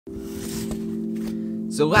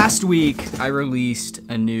So last week, I released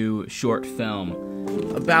a new short film,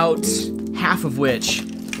 about half of which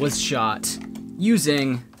was shot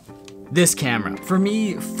using this camera. For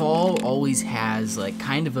me, fall always has like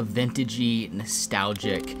kind of a vintagey,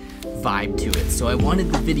 nostalgic vibe to it. So I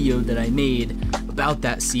wanted the video that I made about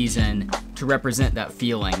that season to represent that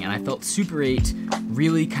feeling. And I felt Super 8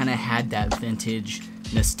 really kind of had that vintage,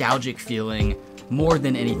 nostalgic feeling more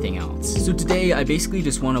than anything else. So today I basically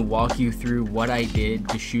just want to walk you through what I did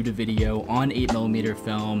to shoot a video on 8mm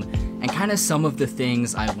film and kind of some of the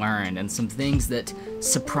things I learned and some things that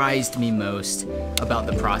surprised me most about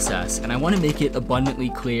the process. And I want to make it abundantly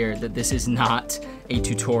clear that this is not a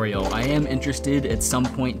tutorial. I am interested at some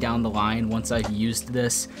point down the line, once I've used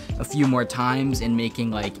this a few more times, in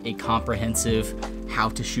making like a comprehensive how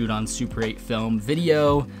to shoot on Super 8 film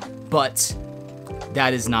video, but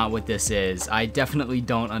that is not what this is. I definitely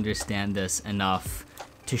don't understand this enough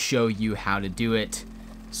to show you how to do it.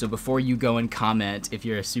 So before you go and comment if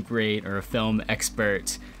you're a Super 8 or a film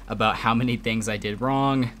expert about how many things I did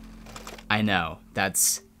wrong, I know,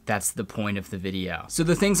 that's the point of the video. So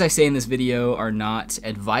the things I say in this video are not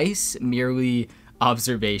advice, merely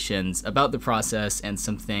observations about the process and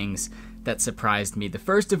some things that surprised me. The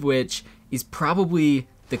first of which is probably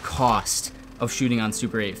the cost of shooting on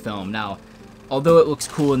Super 8 film. Now, although it looks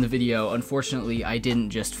cool in the video, unfortunately I didn't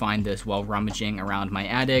just find this while rummaging around my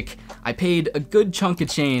attic. I paid a good chunk of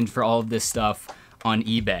change for all of this stuff on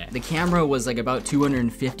eBay. The camera was like about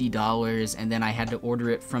 $250, and then I had to order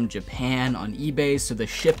it from Japan on eBay, so the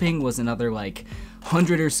shipping was another like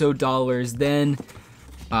 $100 or so. Then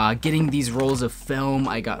getting these rolls of film,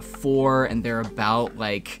 I got 4, and they're about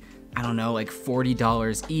like, I don't know, like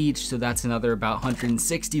 $40 each, so that's another about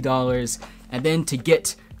 $160. And then to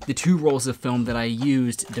get the 2 rolls of film that I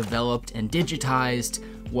used, developed and digitized,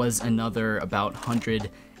 was another about $140,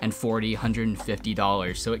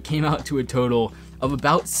 $150. So it came out to a total of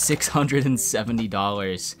about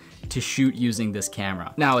 $670 to shoot using this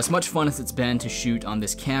camera. Now, as much fun as it's been to shoot on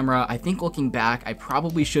this camera, I think looking back, I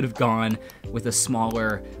probably should have gone with a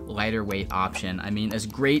smaller, lighter weight option. I mean, as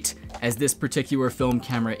great as this particular film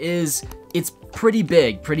camera is, it's pretty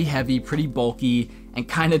big, pretty heavy, pretty bulky, and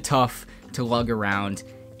kind of tough to lug around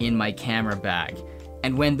in my camera bag.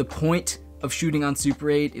 And when the point of shooting on Super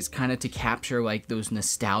 8 is kind of to capture like those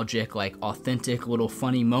nostalgic, like authentic little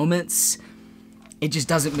funny moments, it just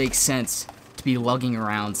doesn't make sense to be lugging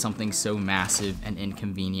around something so massive and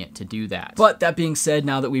inconvenient to do that. But that being said,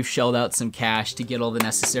 now that we've shelled out some cash to get all the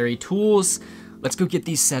necessary tools, let's go get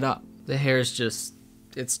these set up. The hair's just,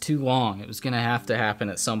 it's too long. It was gonna have to happen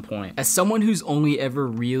at some point. As someone who's only ever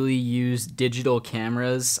really used digital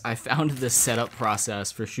cameras, I found this setup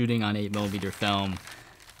process for shooting on 8mm film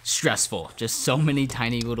stressful. Just so many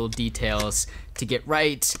tiny little details to get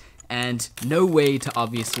right, and no way to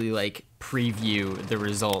obviously like preview the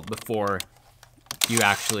result before you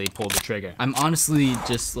actually pull the trigger. I'm honestly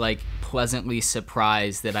just like pleasantly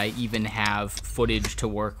surprised that I even have footage to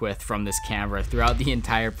work with from this camera. Throughout the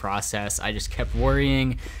entire process, I just kept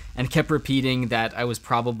worrying and kept repeating that I was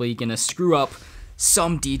probably gonna screw up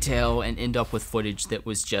some detail and end up with footage that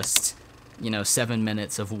was just, you know, 7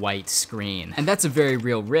 minutes of white screen. And that's a very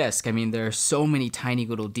real risk. I mean, there are so many tiny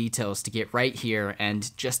little details to get right here,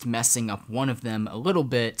 and just messing up one of them a little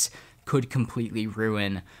bit could completely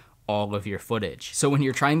ruin all of your footage. So when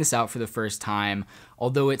you're trying this out for the first time,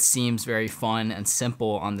 although it seems very fun and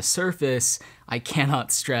simple on the surface, I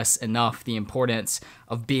cannot stress enough the importance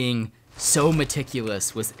of being so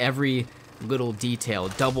meticulous with every little detail.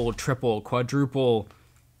 Double, triple, quadruple,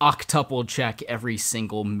 octuple check every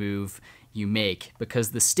single move you make,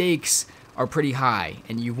 because the stakes are pretty high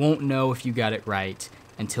and you won't know if you got it right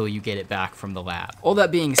until you get it back from the lab. All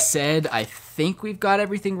that being said, I think we've got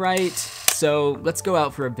everything right. So let's go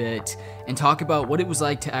out for a bit and talk about what it was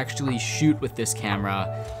like to actually shoot with this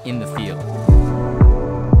camera in the field.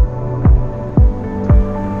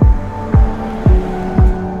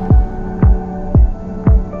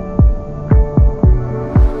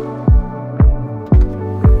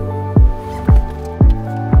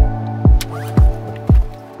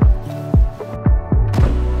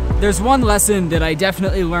 There's one lesson that I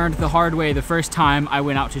definitely learned the hard way the first time I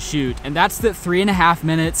went out to shoot, and that's that 3.5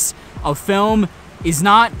 minutes of film is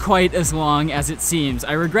not quite as long as it seems.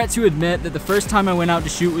 I regret to admit that the first time I went out to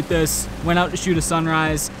shoot with this, went out to shoot a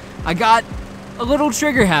sunrise, I got a little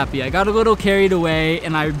trigger happy. I got a little carried away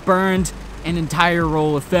and I burned an entire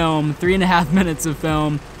roll of film, 3.5 minutes of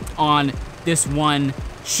film on this one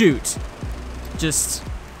shoot. Just,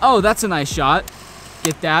 oh, that's a nice shot.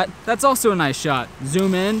 Get that. That's also a nice shot.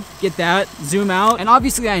 Zoom in, get that, zoom out. And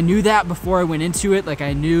obviously I knew that before I went into it. Like,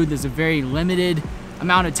 I knew there's a very limited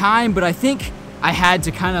amount of time, but I think I had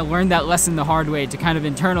to kind of learn that lesson the hard way, to kind of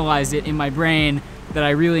internalize it in my brain that I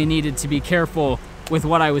really needed to be careful with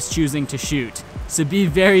what I was choosing to shoot. So be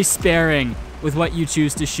very sparing with what you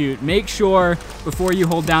choose to shoot. Make sure before you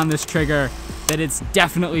hold down this trigger that it's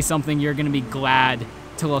definitely something you're gonna be glad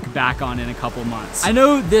to look back on in a couple months. I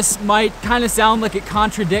know this might kind of sound like it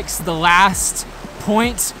contradicts the last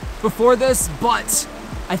point before this, but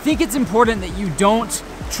I think it's important that you don't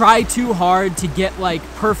try too hard to get like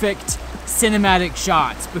perfect cinematic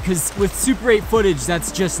shots, because with Super 8 footage,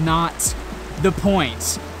 that's just not the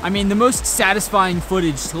point. I mean, the most satisfying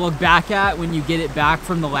footage to look back at when you get it back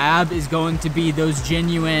from the lab is going to be those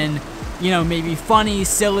genuine, you know, maybe funny,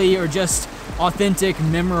 silly, or just authentic,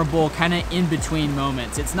 memorable, kind of in-between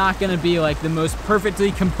moments. It's not gonna be like the most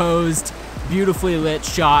perfectly composed, beautifully lit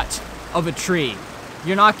shot of a tree.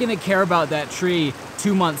 You're not gonna care about that tree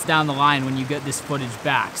 2 months down the line when you get this footage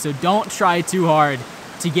back. So don't try too hard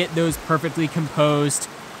to get those perfectly composed,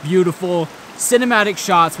 beautiful, cinematic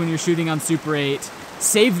shots when you're shooting on Super 8.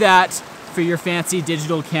 Save that for your fancy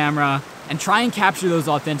digital camera and try and capture those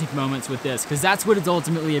authentic moments with this, because that's what it's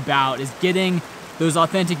ultimately about, is getting those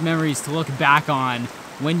authentic memories to look back on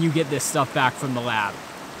when you get this stuff back from the lab.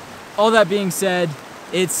 All that being said,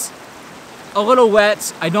 it's a little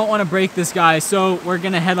wet. I don't want to break this guy, so we're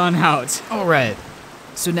gonna head on out. All right,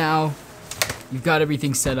 so now you've got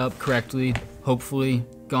everything set up correctly, hopefully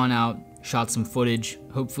gone out, shot some footage,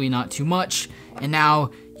 hopefully not too much, and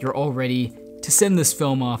now you're all ready to send this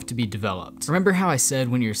film off to be developed. Remember how I said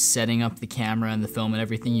when you're setting up the camera and the film and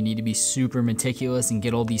everything, you need to be super meticulous and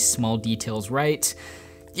get all these small details right?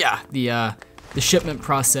 Yeah, the shipment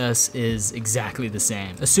process is exactly the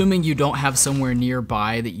same. Assuming you don't have somewhere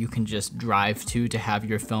nearby that you can just drive to have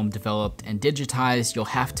your film developed and digitized, you'll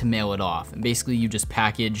have to mail it off. And basically you just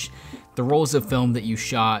package the rolls of film that you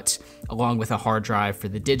shot along with a hard drive for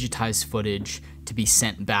the digitized footage to be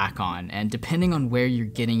sent back on. And depending on where you're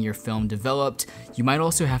getting your film developed, you might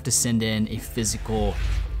also have to send in a physical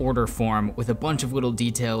order form with a bunch of little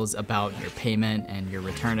details about your payment and your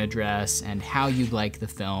return address and how you'd like the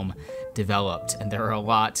film developed. And there are a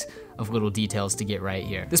lot of little details to get right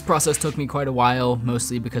here. This process took me quite a while,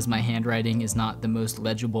 mostly because my handwriting is not the most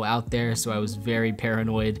legible out there, so I was very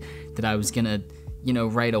paranoid that I was gonna, you know,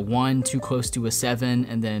 write a 1 too close to a 7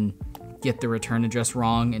 and then get the return address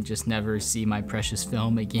wrong and just never see my precious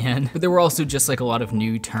film again. But there were also just like a lot of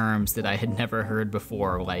new terms that I had never heard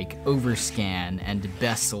before, like overscan and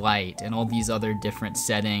best light and all these other different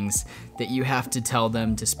settings that you have to tell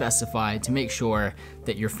them to specify to make sure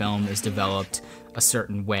that your film is developed a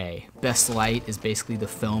certain way. Best light is basically the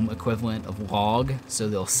film equivalent of log, so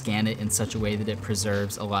they'll scan it in such a way that it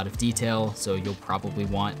preserves a lot of detail, so you'll probably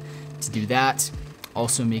want to do that.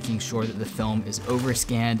 Also making sure that the film is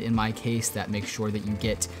overscanned. In my case, that makes sure that you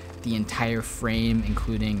get the entire frame,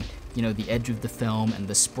 including, you know, the edge of the film and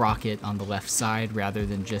the sprocket on the left side, rather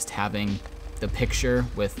than just having the picture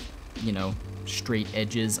with, you know, straight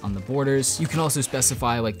edges on the borders. You can also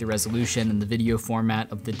specify like the resolution and the video format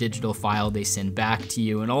of the digital file they send back to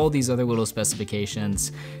you, and all these other little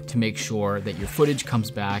specifications to make sure that your footage comes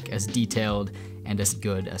back as detailed and as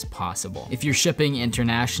good as possible. If you're shipping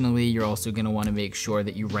internationally, you're also gonna wanna make sure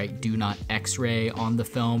that you write "do not X-ray" on the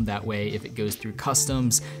film. That way, if it goes through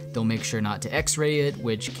customs, they'll make sure not to X-ray it,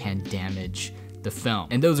 which can damage the film.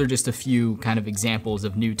 And those are just a few kind of examples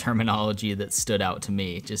of new terminology that stood out to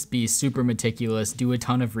me. Just be super meticulous, do a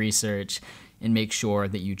ton of research, and make sure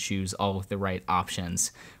that you choose all of the right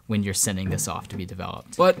options when you're sending this off to be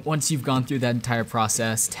developed. But once you've gone through that entire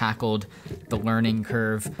process, tackled the learning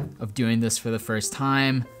curve of doing this for the first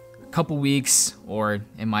time, a couple weeks, or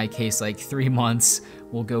in my case, like 3 months,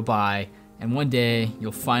 will go by, and one day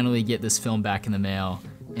you'll finally get this film back in the mail,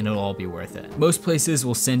 and it'll all be worth it. Most places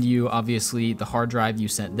will send you, obviously, the hard drive you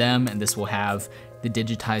sent them, and this will have the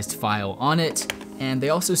digitized file on it, and they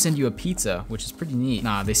also send you a pizza, which is pretty neat.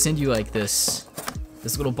 Nah, they send you like this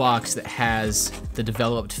little box that has the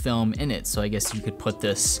developed film in it, so I guess you could put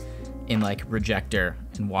this in like a projector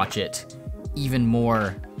and watch it even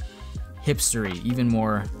more hipstery, even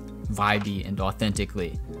more vibey and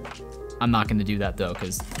authentically. I'm not gonna do that though,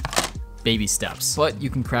 because baby steps. But you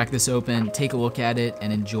can crack this open, take a look at it,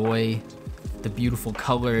 and enjoy the beautiful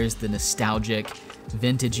colors, the nostalgic,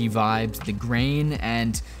 vintagey vibes, the grain,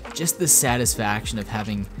 and just the satisfaction of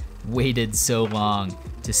having waited so long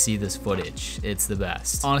to see this footage. It's the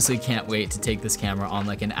best. Honestly, can't wait to take this camera on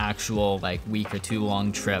like an actual like week or 2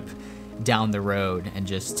 long trip down the road and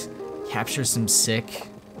just capture some sick,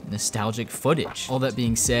 nostalgic footage. All that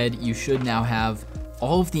being said, you should now have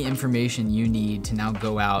all of the information you need to now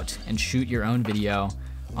go out and shoot your own video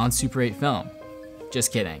on Super 8 film.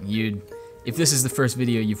 just kidding. If this is the first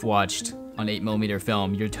video you've watched on 8mm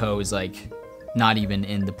film, your toe is like not even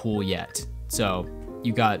in the pool yet. So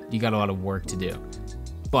you got a lot of work to do,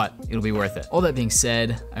 but it'll be worth it. All that being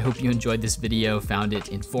said, I hope you enjoyed this video, found it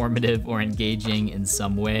informative or engaging in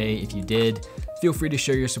some way. If you did, feel free to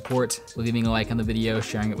show your support, leaving a like on the video,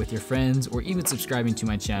 sharing it with your friends, or even subscribing to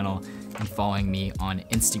my channel and following me on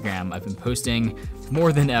Instagram. I've been posting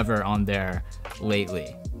more than ever on there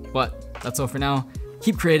lately. But that's all for now.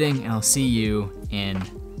 Keep creating, and I'll see you in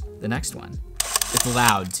the next one. It's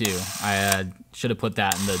loud too. I should have put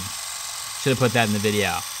that in the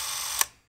video.